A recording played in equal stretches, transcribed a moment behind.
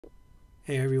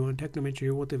Hey everyone, Technomentary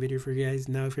here with a video for you guys.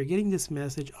 Now if you're getting this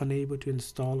message unable to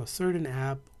install a certain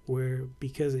app where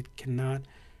because it cannot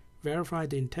verify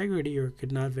the integrity or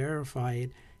could not verify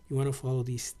it, you want to follow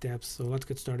these steps. So let's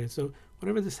get started. So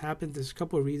whenever this happens, there's a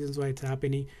couple of reasons why it's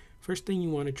happening. First thing you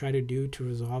want to try to do to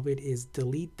resolve it is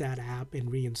delete that app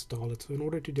and reinstall it. So in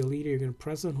order to delete it, you're going to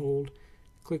press and hold,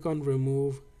 click on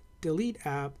remove, delete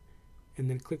app,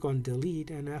 and then click on delete.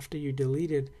 And after you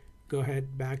delete it, go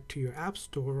ahead back to your app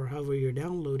store or however you're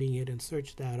downloading it and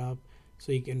search that up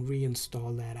so you can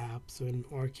reinstall that app. So in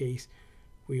our case,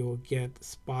 we will get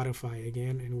Spotify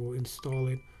again and we'll install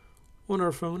it on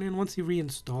our phone. And once you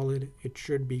reinstall it, it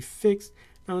should be fixed.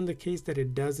 Now in the case that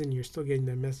it doesn't, you're still getting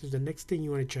that message, the next thing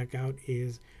you want to check out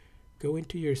is go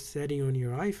into your setting on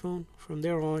your iPhone. From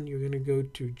there on, you're going to go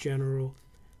to general,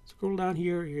 scroll down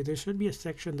here, there should be a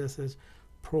section that says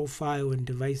profile and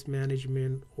device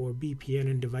management or VPN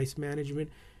and device management.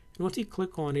 And once you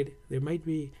click on it, there might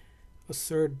be a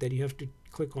cert that you have to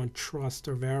click on trust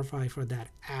or verify for that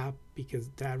app because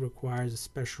that requires a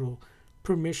special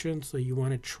permission. So you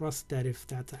want to trust that if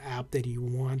that's an app that you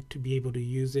want to be able to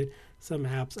use it. Some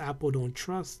apps Apple don't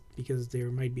trust because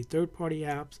there might be third-party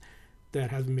apps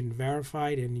that haven't been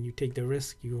verified, and you take the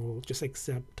risk, you'll just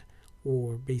accept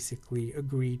or basically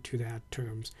agree to that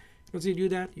terms. Once you do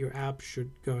that, your app should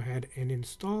go ahead and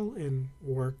install and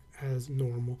work as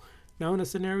normal. Now in a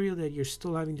scenario that you're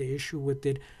still having the issue with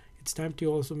it, it's time to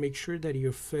also make sure that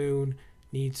your phone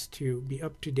needs to be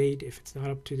up to date. If it's not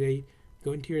up to date,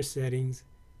 go into your settings,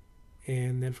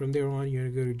 and then from there on you're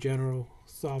going to go to general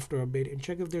software update and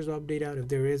check if there's an update out. If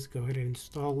there is, go ahead and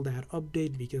install that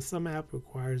update because some app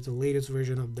requires the latest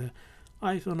version of the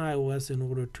iPhone iOS in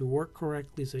order to work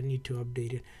correctly, so you need to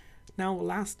update it. Now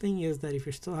last thing is that if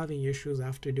you're still having issues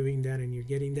after doing that and you're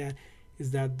getting that,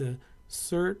 is that the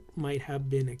cert might have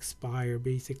been expired.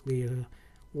 Basically the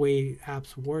way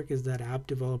apps work is that app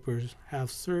developers have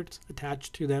certs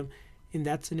attached to them. In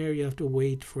that scenario, you have to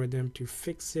wait for them to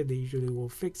fix it. They usually will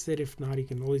fix it. If not, you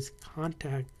can always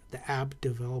contact the app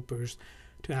developers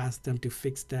to ask them to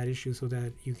fix that issue so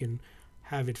that you can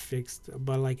have it fixed.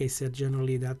 But like I said,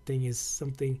 generally that thing is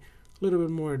something a little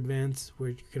bit more advanced where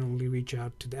you can only reach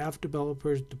out to the app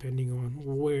developers depending on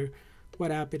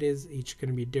what app it is. Each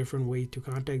going to be a different way to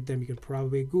contact them. You can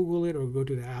probably Google it or go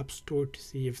to the app store to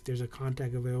see if there's a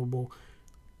contact available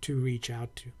to reach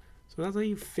out to. So that's how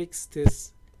you fix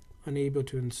this unable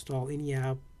to install any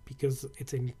app because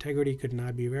its integrity could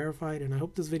not be verified. And I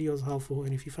hope this video is helpful,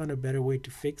 and if you found a better way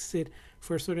to fix it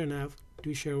for a certain app,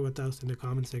 do share with us in the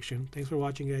comment section. Thanks for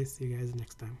watching, guys. See you guys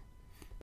next time.